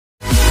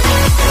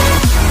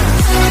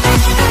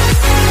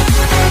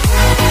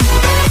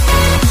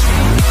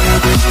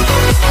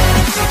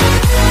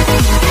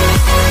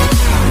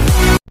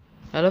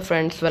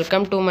friends,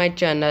 welcome to my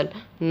channel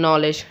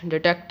Knowledge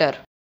Detector.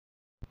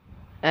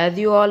 As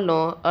you all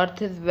know,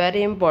 Earth is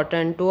very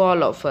important to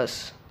all of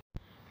us.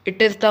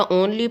 It is the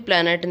only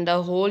planet in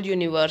the whole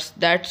universe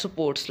that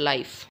supports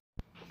life.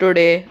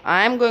 Today,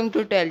 I am going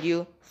to tell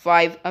you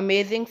 5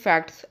 amazing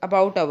facts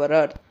about our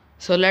Earth.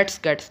 So let's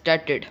get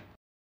started.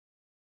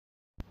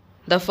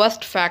 The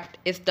first fact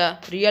is the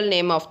real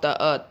name of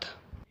the Earth.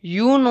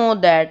 You know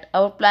that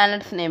our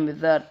planet's name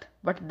is Earth,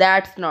 but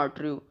that's not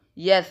true.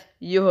 Yes,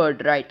 you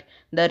heard right.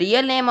 The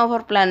real name of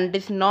our planet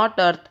is not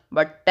Earth,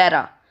 but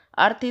Terra.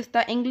 Earth is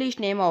the English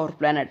name of our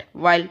planet,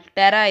 while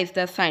Terra is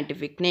the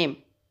scientific name.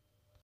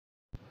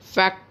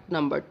 Fact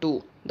number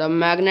 2. The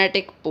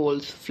magnetic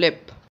poles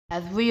flip.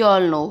 As we all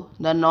know,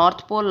 the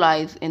North Pole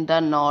lies in the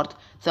north,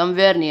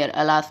 somewhere near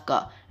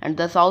Alaska, and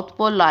the South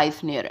Pole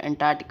lies near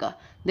Antarctica.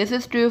 This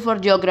is true for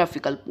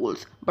geographical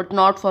poles, but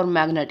not for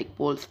magnetic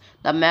poles.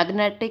 The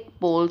magnetic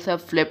poles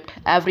have flipped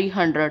every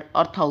 100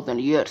 or 1000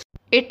 years.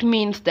 It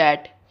means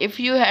that if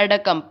you had a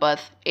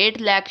compass 8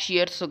 lakhs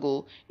years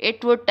ago,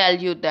 it would tell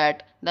you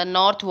that the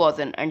north was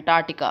in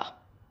Antarctica.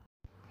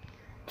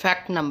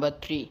 Fact number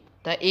 3.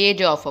 The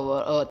age of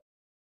our Earth.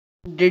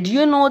 Did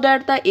you know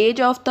that the age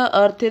of the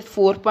Earth is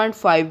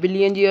 4.5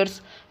 billion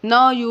years?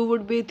 Now you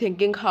would be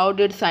thinking, how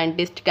did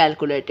scientists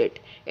calculate it?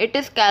 It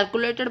is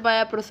calculated by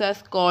a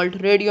process called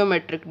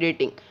radiometric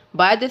dating.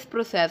 By this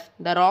process,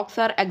 the rocks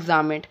are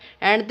examined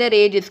and their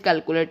age is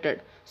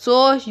calculated.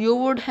 So you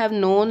would have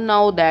known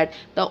now that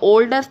the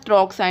oldest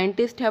rock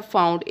scientists have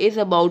found is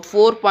about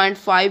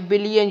 4.5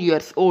 billion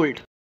years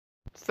old.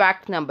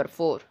 Fact number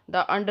 4.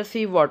 The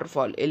undersea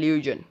waterfall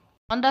illusion.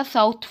 On the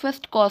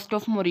southwest coast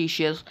of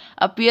Mauritius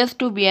appears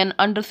to be an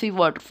undersea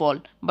waterfall,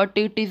 but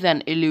it is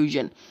an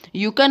illusion.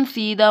 You can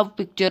see the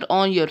picture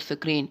on your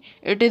screen.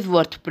 It is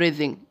worth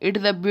praising. It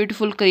is a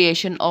beautiful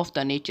creation of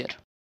the nature.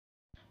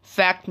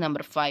 Fact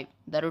number 5.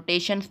 The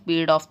rotation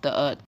speed of the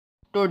Earth.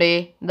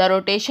 Today, the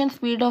rotation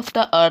speed of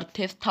the Earth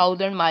is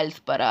 1000 miles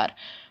per hour,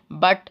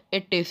 but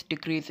it is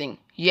decreasing.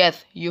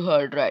 Yes, you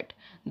heard right.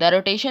 The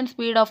rotation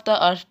speed of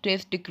the Earth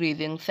is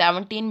decreasing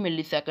 17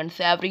 milliseconds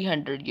every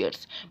 100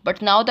 years.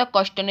 But now the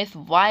question is,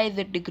 why is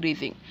it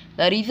decreasing?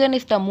 The reason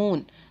is the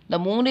moon. The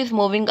moon is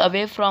moving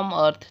away from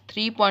Earth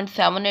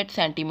 3.78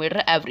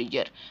 centimeter every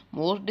year.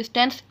 More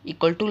distance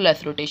equal to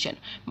less rotation.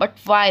 But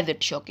why is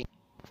it shocking?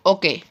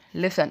 Okay,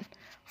 listen.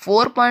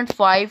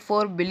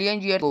 4.54 billion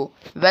years ago,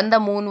 when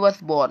the moon was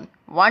born,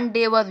 one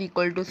day was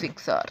equal to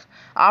 6 hours.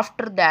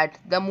 After that,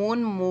 the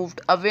moon moved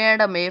away and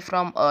away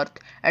from Earth,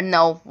 and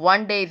now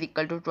one day is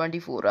equal to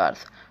 24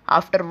 hours.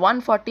 After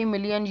 140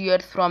 million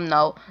years from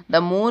now,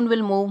 the moon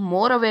will move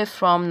more away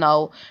from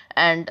now,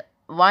 and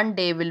one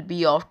day will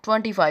be of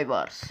 25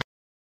 hours.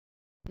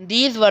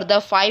 These were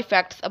the 5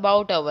 facts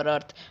about our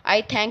Earth.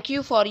 I thank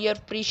you for your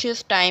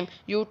precious time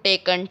you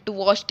taken to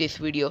watch this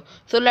video.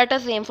 So let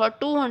us aim for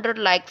 200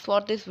 likes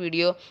for this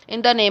video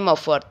in the name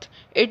of Earth.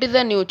 It is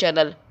a new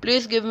channel.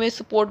 Please give me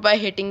support by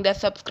hitting the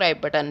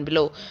subscribe button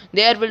below.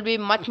 There will be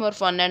much more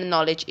fun and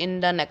knowledge in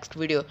the next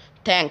video.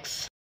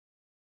 Thanks.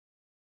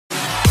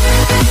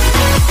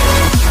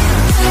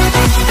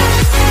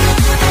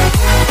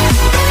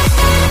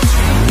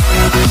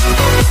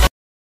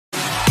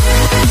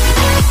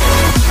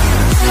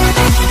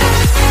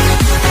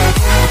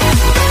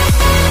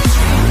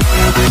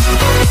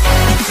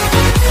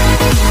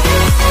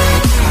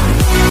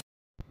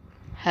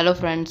 Hello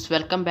friends,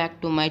 welcome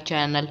back to my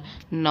channel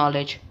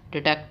Knowledge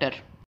Detector.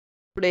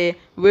 Today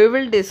we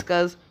will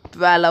discuss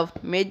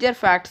 12 major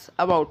facts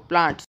about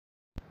plants.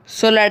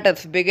 So let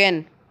us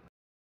begin.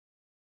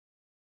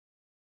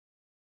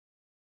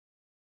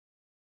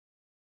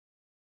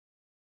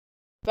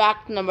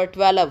 Fact number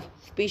 12.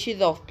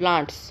 Species of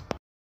plants.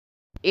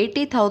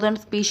 80,000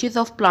 species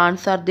of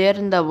plants are there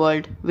in the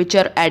world which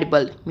are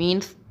edible,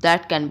 means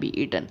that can be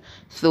eaten.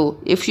 So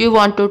if you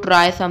want to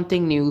try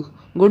something new,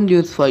 good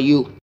news for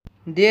you.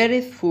 There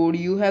is food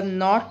you have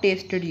not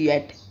tasted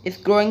yet. It's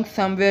growing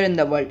somewhere in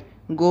the world.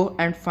 Go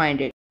and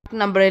find it. Fact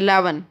number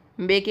 11.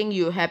 Making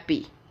you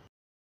happy.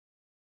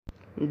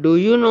 Do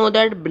you know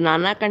that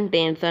banana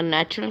contains a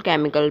natural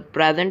chemical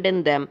present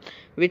in them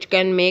which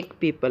can make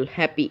people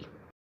happy?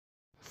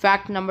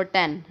 Fact number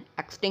 10.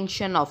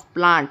 Extinction of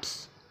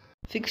plants.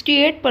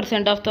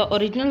 68% of the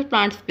original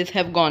plant species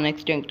have gone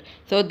extinct.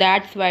 So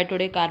that's why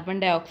today carbon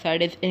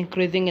dioxide is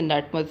increasing in the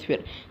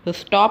atmosphere. So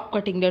stop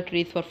cutting the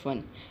trees for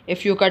fun.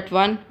 If you cut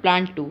one,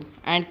 plant two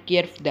and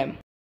care for them.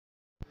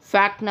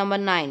 Fact number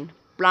 9.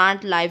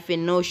 Plant life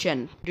in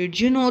ocean. Did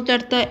you know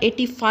that the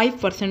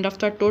 85% of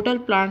the total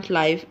plant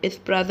life is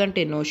present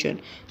in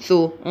ocean?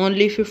 So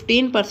only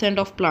 15%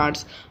 of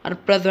plants are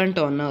present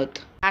on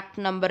Earth. Fact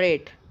number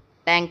 8.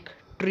 Tank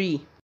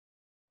tree.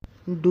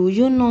 Do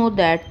you know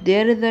that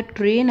there is a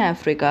tree in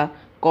Africa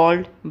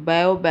called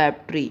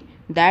baobab tree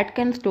that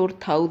can store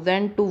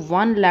 1000 to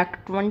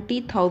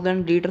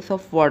 1,20,000 liters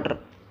of water?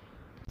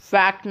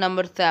 Fact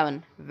number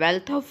 7.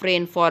 Wealth of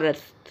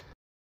rainforest.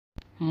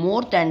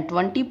 More than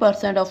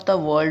 20% of the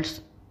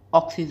world's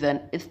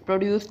oxygen is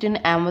produced in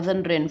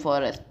Amazon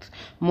rainforests.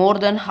 More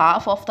than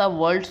half of the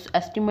world's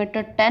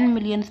estimated 10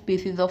 million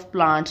species of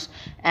plants,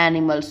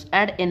 animals,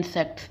 and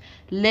insects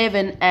live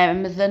in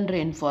Amazon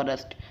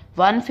rainforest.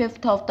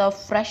 One-fifth of the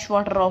fresh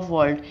water of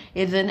world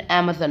is in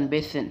Amazon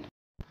basin.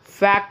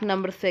 Fact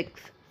number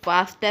 6.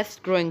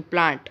 Fastest growing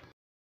plant.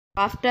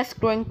 Fastest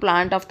growing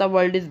plant of the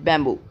world is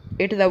bamboo.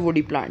 It is a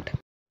woody plant.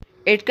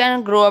 It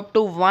can grow up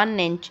to 1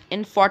 inch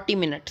in 40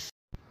 minutes.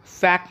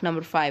 Fact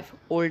number 5.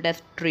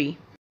 Oldest tree.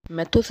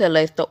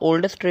 Methuselah is the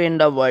oldest tree in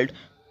the world.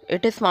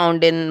 It is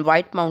found in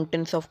White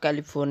Mountains of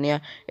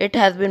California. It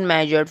has been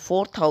measured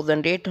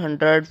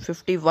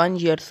 4,851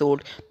 years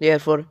old.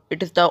 Therefore,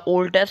 it is the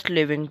oldest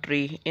living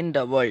tree in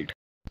the world.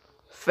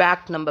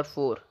 Fact number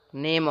 4.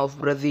 Name of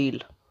Brazil.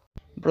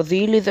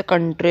 Brazil is a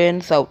country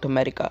in South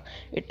America.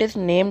 It is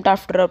named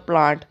after a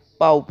plant,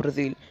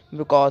 pau-brazil,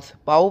 because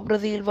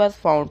pau-brazil was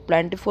found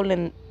plentiful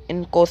in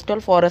coastal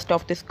forest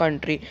of this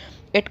country.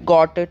 It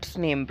got its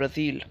name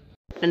Brazil.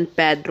 And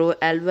Pedro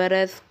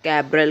Alvarez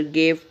Cabral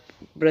gave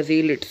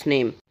Brazil its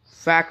name.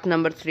 Fact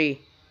number 3.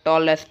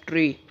 Tallest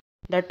tree.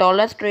 The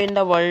tallest tree in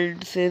the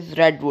world is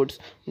redwoods.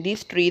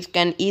 These trees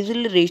can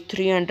easily reach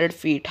 300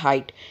 feet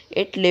height.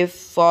 It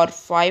lives for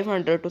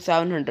 500 to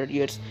 700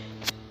 years.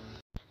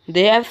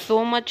 They have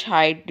so much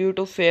height due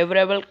to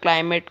favorable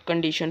climate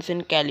conditions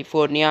in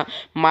California,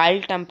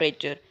 mild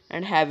temperature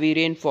and heavy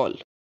rainfall.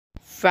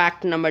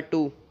 Fact number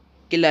 2.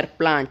 Killer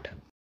plant.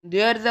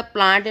 There is a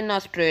plant in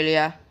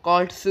Australia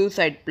called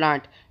suicide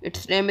plant.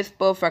 Its name is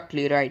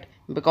perfectly right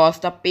because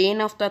the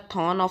pain of the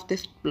thorn of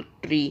this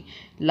tree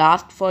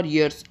lasts for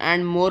years,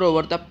 and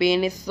moreover the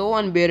pain is so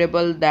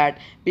unbearable that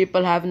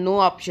people have no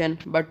option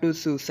but to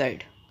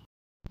suicide.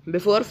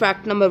 Before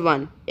fact number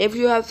 1, if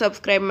you have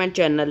subscribed my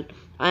channel,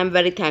 I am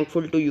very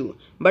thankful to you.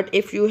 But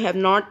if you have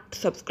not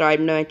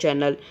subscribed my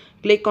channel,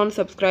 click on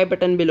subscribe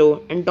button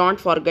below and don't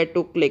forget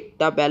to click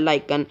the bell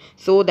icon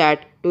so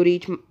that to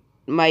reach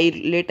my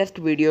latest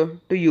video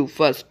to you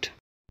first.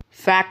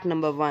 Fact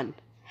number 1.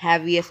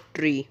 Heaviest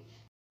tree.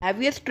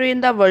 Heaviest tree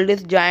in the world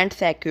is giant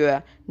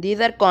sequoia.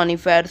 These are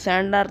conifers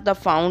and are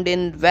found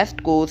in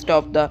west coast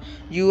of the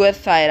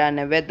US Sierra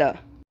Nevada.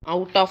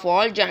 Out of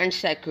all giant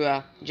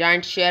sequoia,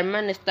 giant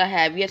Sherman is the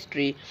heaviest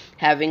tree,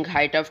 having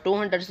height of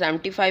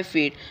 275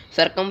 feet,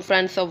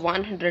 circumference of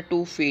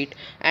 102 feet,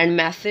 and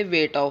massive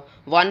weight of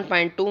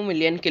 1.2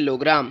 million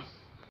kilogram.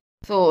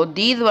 So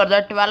these were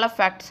the 12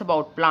 facts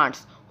about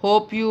plants.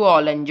 Hope you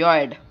all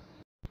enjoyed.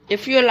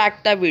 If you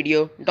liked the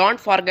video, don't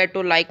forget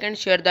to like and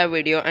share the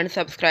video and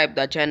subscribe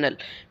the channel.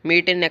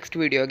 Meet in next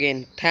video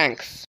again.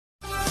 Thanks.